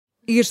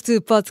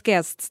Este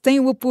podcast tem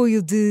o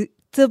apoio de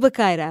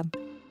Tabaqueira.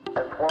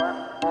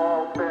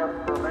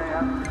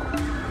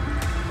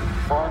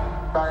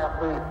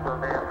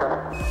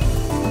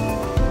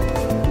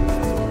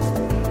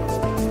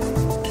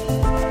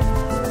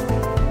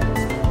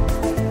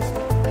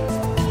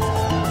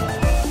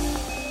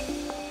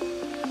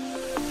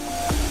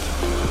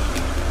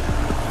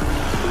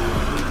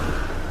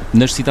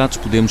 Nas cidades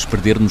podemos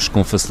perder-nos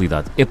com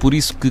facilidade. É por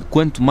isso que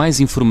quanto mais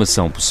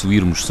informação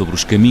possuirmos sobre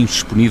os caminhos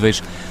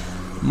disponíveis,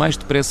 mais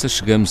depressa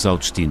chegamos ao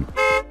destino.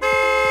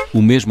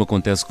 O mesmo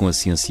acontece com a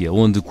ciência,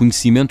 onde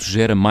conhecimento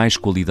gera mais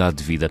qualidade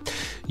de vida.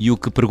 E o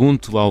que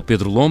pergunto ao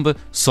Pedro Lomba,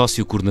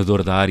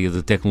 sócio-coordenador da área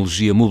de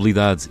Tecnologia,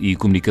 Mobilidade e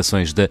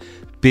Comunicações da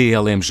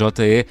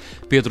PLMJ é: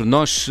 Pedro,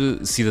 nós,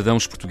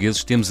 cidadãos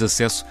portugueses, temos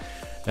acesso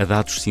a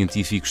dados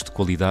científicos de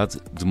qualidade,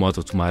 de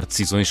modo a tomar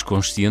decisões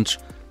conscientes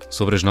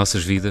sobre as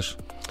nossas vidas?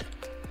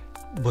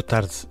 Boa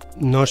tarde.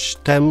 Nós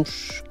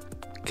estamos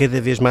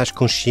cada vez mais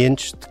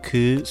conscientes de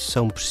que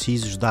são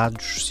precisos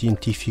dados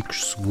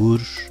científicos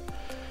seguros,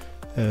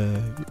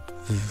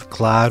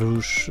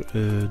 claros,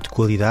 de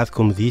qualidade,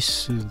 como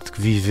disse, de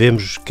que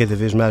vivemos cada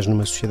vez mais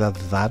numa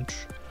sociedade de dados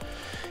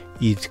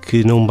e de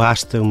que não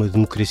basta uma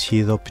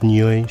democracia de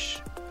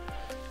opiniões,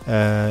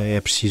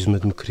 é preciso uma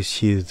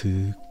democracia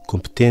de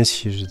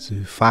competências,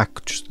 de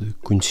factos, de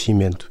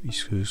conhecimento,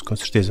 isso com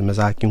certeza, mas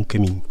há aqui um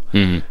caminho.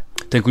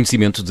 Tem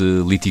conhecimento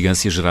de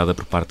litigância gerada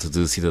por parte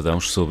de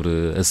cidadãos sobre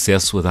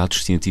acesso a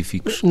dados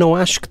científicos? Não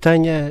acho que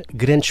tenha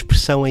grande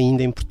expressão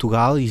ainda em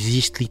Portugal.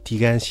 Existe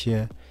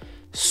litigância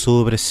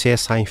sobre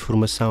acesso à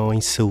informação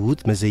em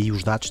saúde, mas aí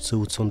os dados de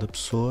saúde são da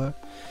pessoa.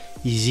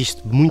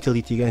 Existe muita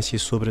litigância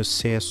sobre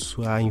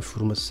acesso à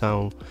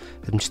informação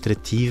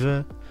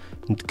administrativa,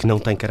 que não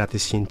tem caráter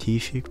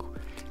científico.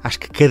 Acho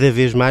que cada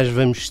vez mais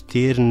vamos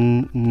ter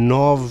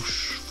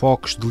novos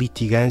focos de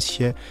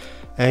litigância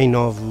em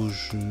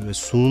novos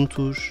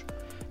assuntos,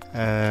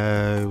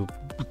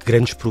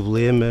 grandes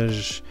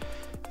problemas,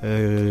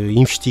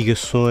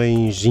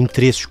 investigações,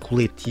 interesses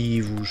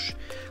coletivos,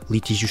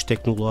 litígios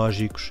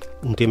tecnológicos,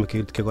 um tema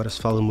de que agora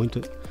se fala muito,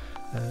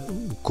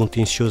 o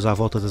contencioso à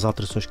volta das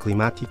alterações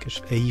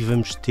climáticas. Aí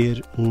vamos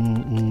ter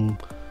um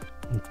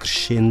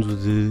crescendo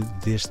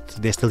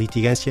desta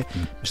litigância,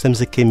 mas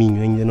estamos a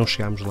caminho, ainda não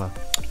chegámos lá.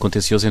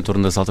 Contencioso em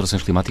torno das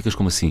alterações climáticas,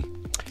 como assim?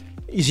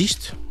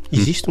 Existe,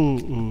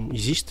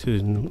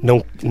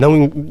 não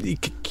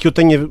que eu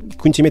tenha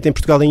conhecimento em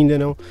Portugal ainda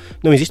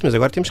não existe, mas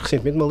agora temos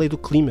recentemente uma lei do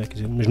clima, quer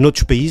dizer, mas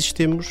noutros países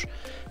temos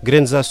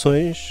grandes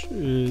ações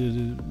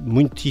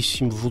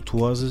muitíssimo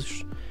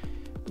vultuosas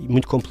e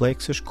muito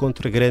complexas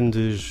contra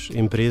grandes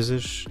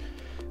empresas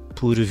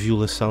por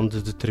violação de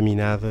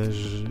determinadas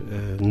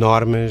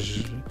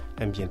normas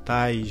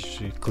ambientais,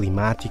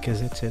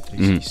 climáticas, etc.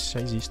 Isso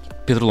já existe.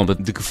 Pedro Lomba,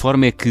 de que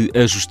forma é que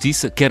a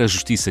justiça, quer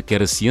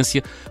a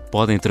ciência,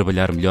 podem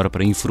trabalhar melhor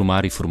para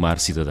informar e formar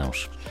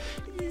cidadãos?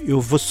 Eu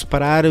vou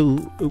separar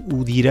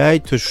o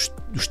direito,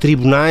 os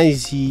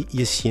tribunais e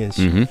a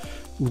ciência.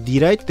 O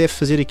direito deve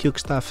fazer aquilo que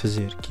está a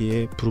fazer, que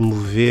é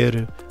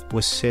promover o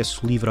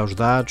acesso livre aos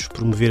dados,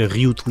 promover a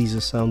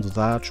reutilização de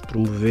dados,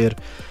 promover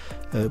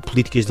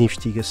políticas de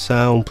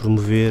investigação,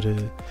 promover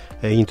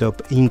a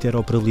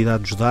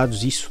interoperabilidade dos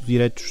dados. Isso o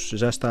direito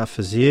já está a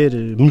fazer,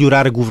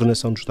 melhorar a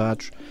governação dos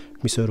dados. A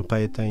Comissão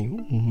Europeia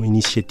tem uma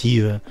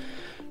iniciativa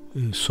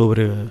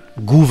sobre a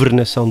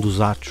governação dos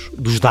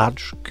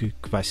dados que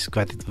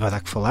vai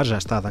dar que falar, já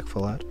está a dar que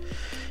falar.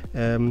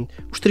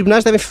 Os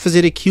tribunais devem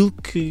fazer aquilo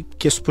que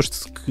é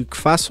suposto que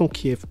façam,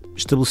 que é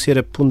estabelecer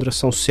a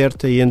ponderação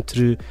certa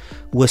entre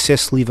o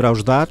acesso livre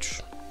aos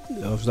dados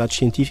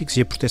científicos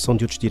e a proteção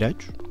de outros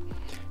direitos,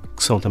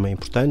 que são também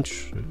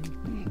importantes,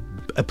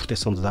 a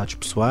proteção de dados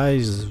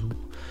pessoais,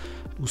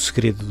 o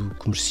segredo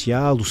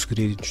comercial, o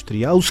segredo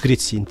industrial, o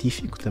segredo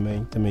científico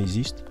também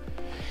existe.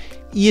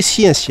 E a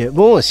ciência?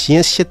 Bom, a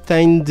ciência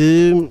tem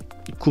de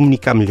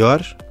comunicar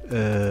melhor,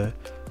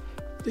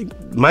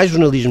 mais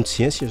jornalismo de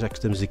ciência, já que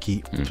estamos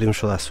aqui, podemos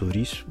falar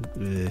sobre isso,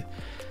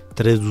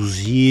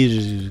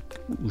 traduzir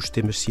os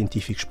temas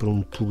científicos para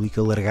um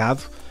público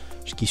alargado.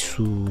 Acho que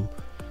isso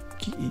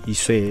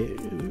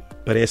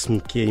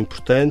parece-me que é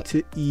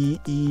importante e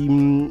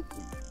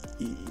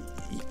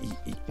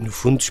no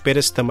fundo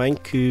espera-se também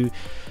que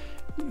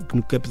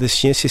no campo da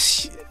ciência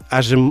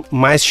haja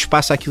mais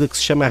espaço àquilo que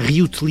se chama a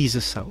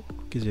reutilização.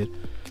 Quer dizer,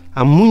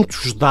 há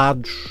muitos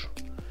dados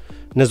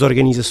nas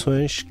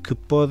organizações que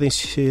podem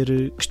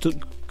ser,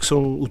 que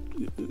são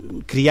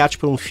criados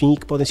para um fim e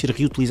que podem ser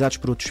reutilizados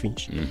para outros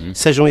fins,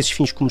 sejam esses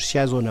fins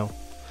comerciais ou não.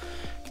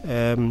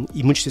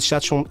 E muitos desses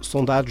dados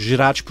são dados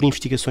gerados por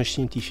investigações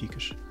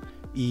científicas.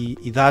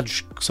 E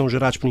dados que são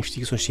gerados por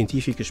investigações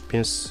científicas,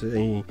 pense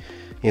em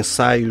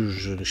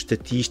ensaios,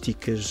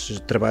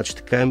 estatísticas, trabalhos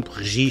de campo,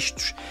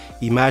 registros,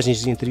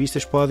 imagens e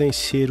entrevistas, podem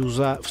ser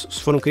usados,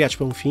 se foram criados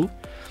para um fim,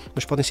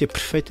 mas podem ser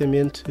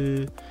perfeitamente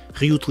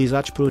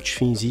reutilizados para outros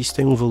fins, e isso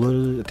tem um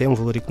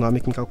valor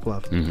económico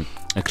incalculável.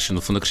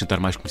 No fundo, acrescentar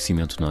mais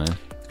conhecimento, não é?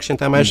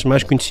 Acrescentar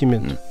mais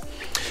conhecimento.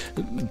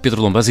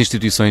 Pedro Lomba, as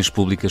instituições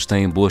públicas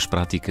têm boas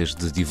práticas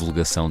de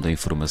divulgação da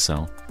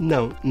informação?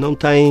 Não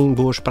têm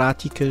boas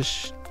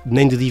práticas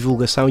nem de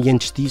divulgação e,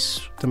 antes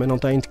disso, também não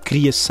têm de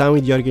criação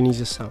e de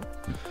organização.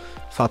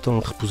 Faltam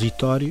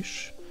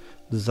repositórios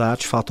de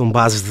dados, faltam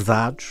bases de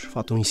dados,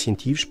 faltam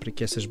incentivos para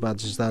que essas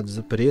bases de dados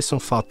apareçam,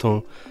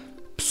 faltam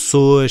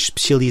pessoas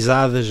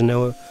especializadas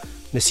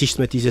na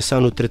sistematização,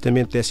 no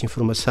tratamento dessa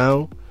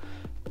informação.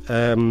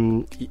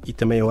 E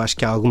também eu acho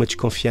que há alguma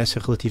desconfiança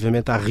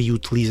relativamente à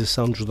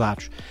reutilização dos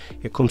dados.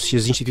 É como se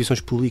as instituições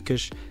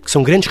públicas, que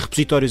são grandes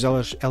repositórios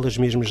elas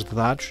mesmas de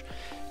dados,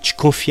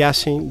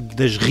 desconfiassem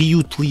das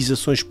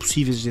reutilizações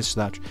possíveis desses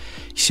dados.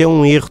 Isso é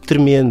um erro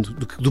tremendo.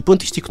 Do ponto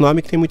de vista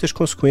económico, tem muitas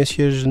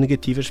consequências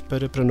negativas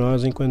para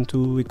nós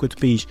enquanto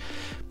país.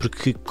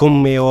 Porque,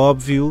 como é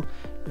óbvio,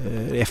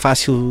 é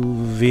fácil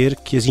ver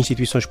que as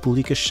instituições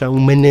públicas são um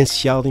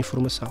manancial de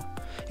informação.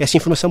 Essa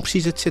informação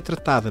precisa de ser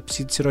tratada,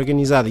 precisa de ser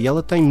organizada, e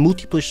ela tem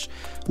múltiplas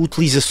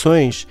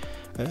utilizações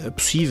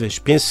possíveis.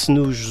 Pense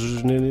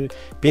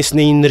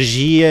na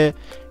energia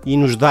e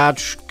nos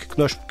dados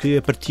que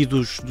a partir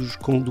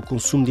do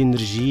consumo de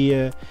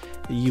energia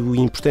e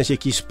a importância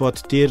que isso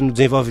pode ter no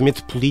desenvolvimento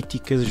de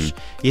políticas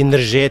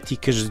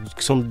energéticas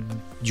que são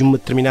de uma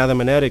determinada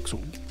maneira, que são,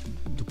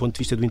 do ponto de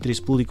vista do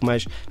interesse público,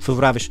 mais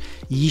favoráveis.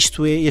 E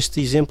este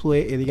exemplo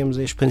é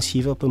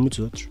expansível para muitos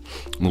outros.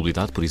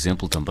 Mobilidade, por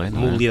exemplo, também,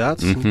 não é?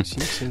 Mobilidade,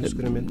 sim,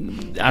 seguramente.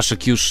 Acha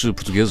que os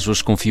portugueses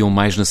hoje confiam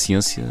mais na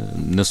ciência?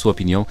 Na sua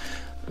opinião,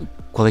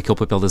 qual é que é o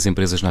papel das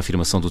empresas na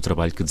afirmação do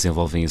trabalho que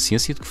desenvolvem a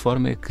ciência e de que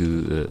forma é que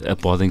a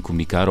podem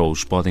comunicar ou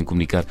os podem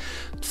comunicar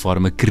de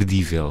forma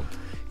credível?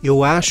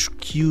 Eu acho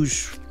que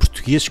os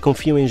portugueses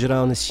confiam em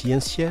geral na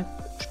ciência,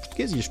 os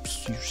portugueses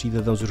e os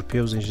cidadãos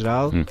europeus em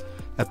geral.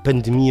 A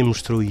pandemia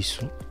mostrou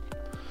isso.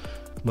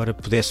 Embora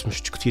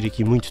pudéssemos discutir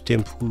aqui muito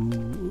tempo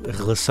a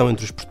relação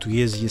entre os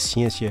portugueses e a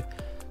ciência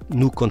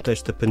no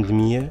contexto da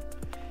pandemia,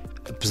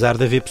 apesar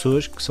de haver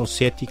pessoas que são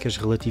céticas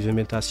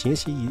relativamente à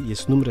ciência, e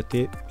esse número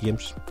até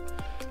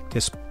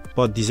se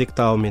pode dizer que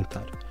está a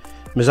aumentar.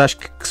 Mas acho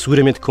que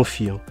seguramente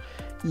confiam.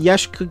 E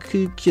acho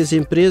que as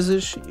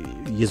empresas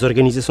e as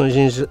organizações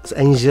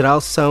em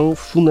geral são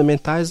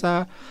fundamentais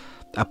à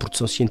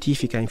produção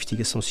científica, à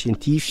investigação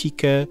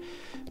científica,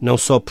 não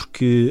só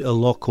porque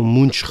alocam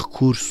muitos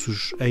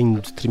recursos em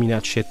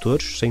determinados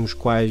setores, sem os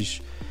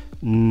quais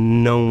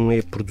não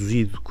é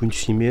produzido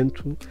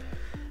conhecimento,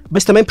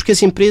 mas também porque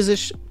as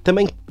empresas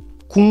também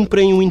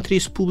cumprem um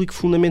interesse público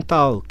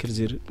fundamental. Quer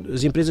dizer,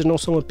 as empresas não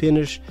são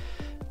apenas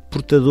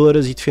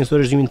portadoras e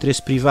defensoras de um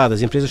interesse privado.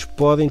 As empresas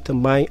podem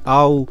também,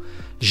 ao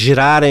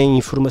gerarem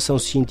informação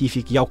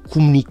científica e ao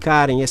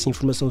comunicarem essa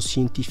informação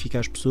científica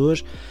às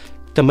pessoas,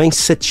 também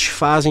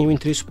satisfazem o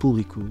interesse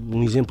público.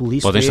 Um exemplo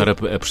disso podem estar a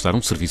prestar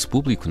um serviço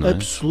público, não é?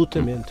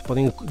 Absolutamente.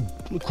 Podem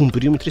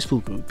cumprir um interesse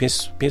público.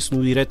 Penso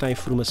no direito à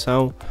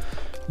informação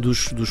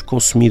dos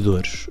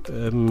consumidores.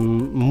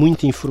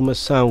 Muita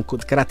informação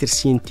de caráter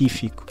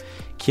científico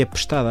que é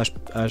prestada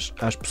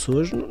às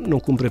pessoas não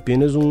cumpre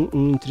apenas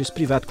um interesse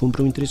privado,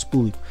 cumpre um interesse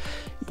público.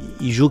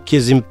 E julgo que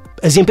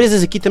as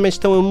empresas aqui também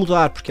estão a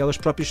mudar, porque elas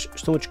próprias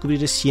estão a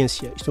descobrir a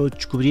ciência, estão a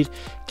descobrir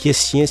que a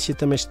ciência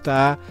também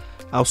está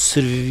ao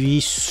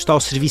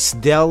serviço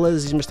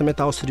delas, mas também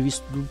está ao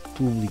serviço do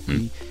público.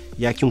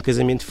 E há aqui um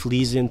casamento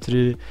feliz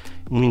entre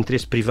um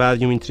interesse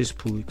privado e um interesse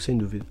público, sem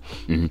dúvida.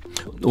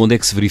 Onde é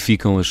que se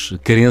verificam as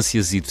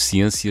carências e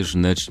deficiências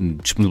na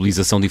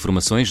disponibilização de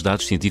informações,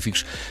 dados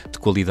científicos de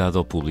qualidade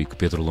ao público,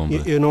 Pedro Lomba?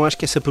 Eu não acho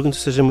que essa pergunta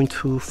seja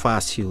muito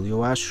fácil.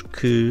 Eu acho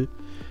que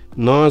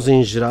nós,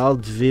 em geral,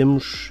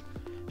 devemos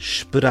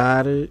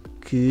esperar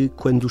que,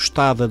 quando o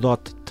Estado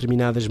adote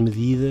determinadas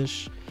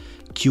medidas,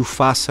 que o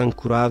faça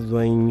ancorado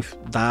em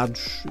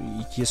dados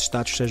e que esses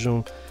dados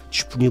sejam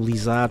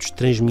disponibilizados,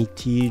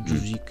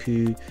 transmitidos e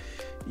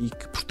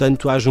que,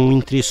 portanto, haja um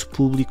interesse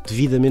público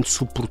devidamente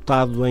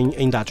suportado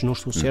em dados. Não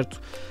estou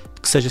certo de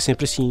que seja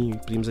sempre assim.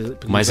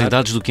 Mais em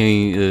dados do que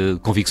em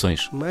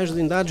convicções? Mais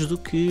em dados do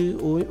que,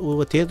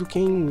 ou até do que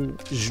em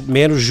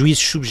meros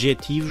juízos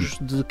subjetivos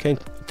de quem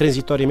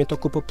transitoriamente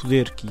ocupa o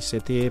poder, que isso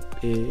até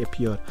é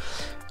pior.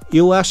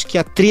 Eu acho que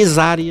há três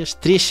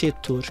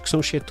setores, que são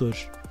os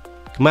setores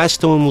que mais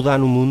estão a mudar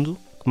no mundo,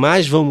 que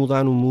mais vão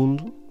mudar no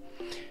mundo,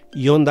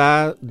 e onde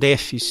há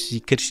déficits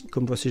e,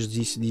 como vocês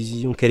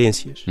diziam,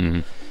 carências.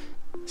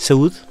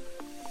 Saúde,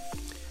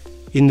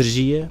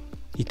 energia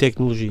e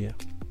tecnologia.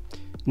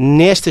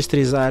 Nestas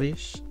três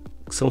áreas,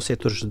 que são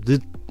setores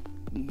de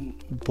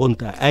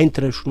ponta em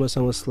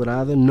transformação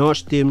acelerada,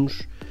 nós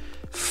temos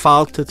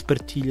falta de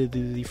partilha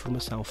de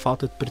informação,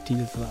 falta de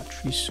partilha de dados.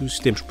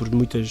 Isso temos por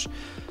muitas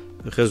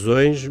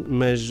razões,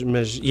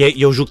 mas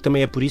eu julgo que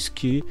também é por isso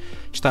que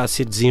está a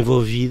ser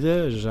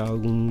desenvolvida já há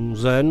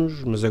alguns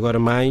anos, mas agora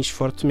mais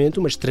fortemente,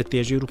 uma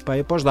estratégia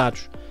europeia para os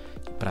dados,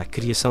 para a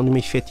criação de uma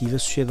efetiva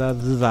sociedade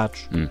de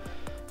dados.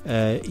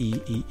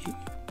 E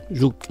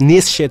julgo que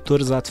nesses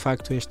setores há de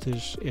facto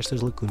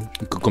estas lacunas.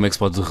 Como é que se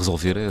pode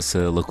resolver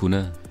essa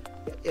lacuna?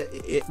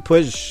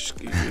 Pois,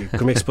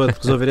 como é que se pode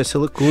resolver essa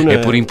lacuna? É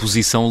por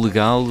imposição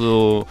legal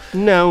ou...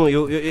 Não,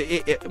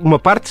 uma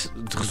parte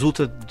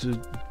resulta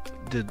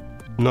de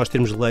nós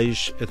termos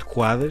leis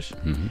adequadas.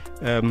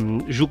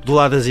 Julgo que do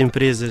lado das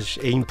empresas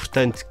é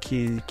importante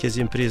que as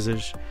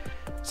empresas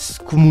se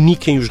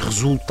comuniquem os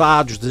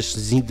resultados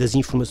das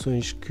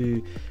informações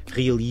que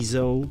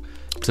realizam.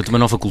 Portanto, uma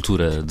nova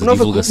cultura de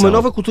divulgação. Uma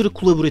nova cultura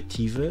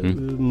colaborativa,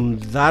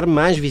 dar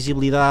mais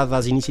visibilidade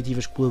às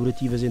iniciativas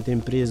colaborativas entre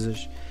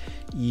empresas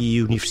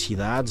e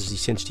universidades e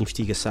centros de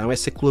investigação.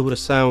 Essa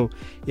colaboração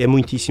é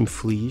muitíssimo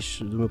feliz,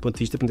 do meu ponto de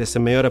vista, portanto, essa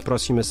maior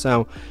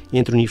aproximação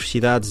entre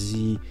universidades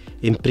e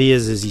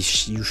empresas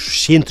e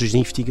os centros de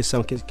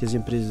investigação que as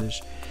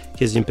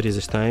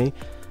empresas têm.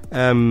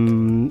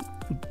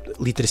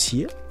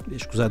 Literacia, é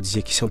escusado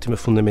dizer que isso é um tema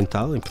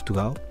fundamental em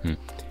Portugal.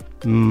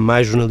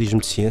 Mais jornalismo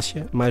de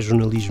ciência, mais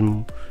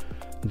jornalismo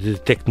de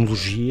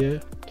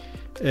tecnologia,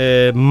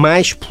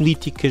 mais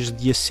políticas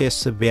de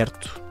acesso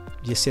aberto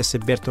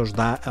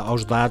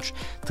aos dados,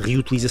 de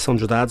reutilização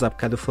dos dados. Há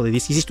bocado eu falei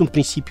disso. Existe um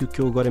princípio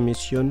que eu agora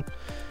menciono,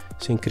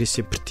 sem querer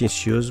ser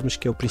pretencioso, mas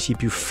que é o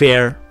princípio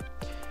FAIR.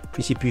 O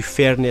princípio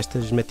FAIR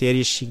nestas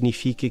matérias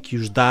significa que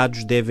os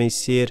dados devem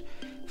ser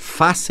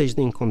fáceis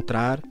de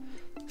encontrar,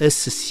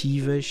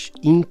 acessíveis,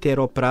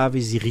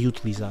 interoperáveis e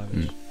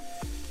reutilizáveis.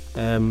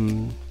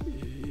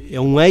 É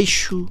um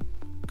eixo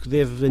que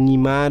deve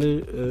animar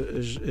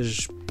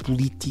as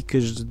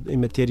políticas em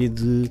matéria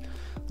de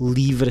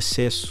livre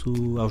acesso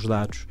aos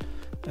dados.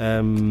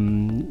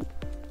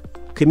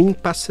 O caminho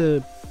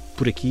passa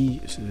por aqui,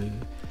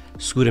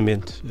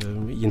 seguramente,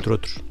 e entre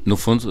outros. No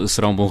fundo,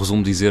 será um bom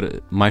resumo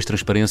dizer mais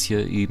transparência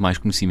e mais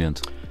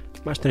conhecimento.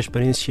 Mais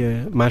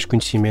transparência, mais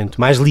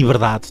conhecimento, mais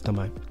liberdade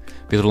também.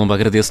 Pedro Lomba,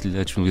 agradeço-lhe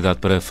a disponibilidade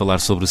para falar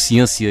sobre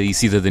ciência e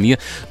cidadania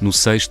no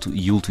 6º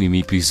e último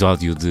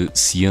episódio de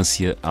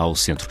Ciência ao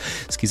Centro.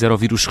 Se quiser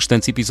ouvir os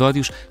restantes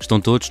episódios, estão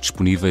todos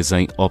disponíveis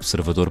em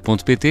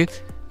observador.pt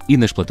e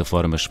nas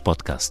plataformas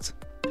podcast.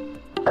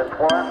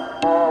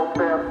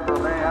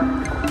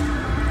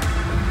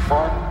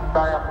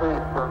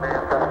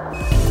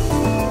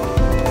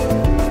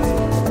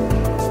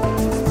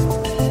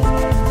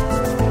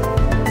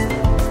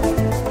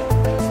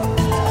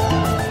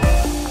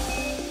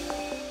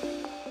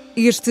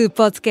 Este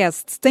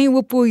podcast tem o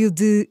apoio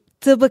de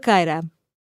Tabaqueira.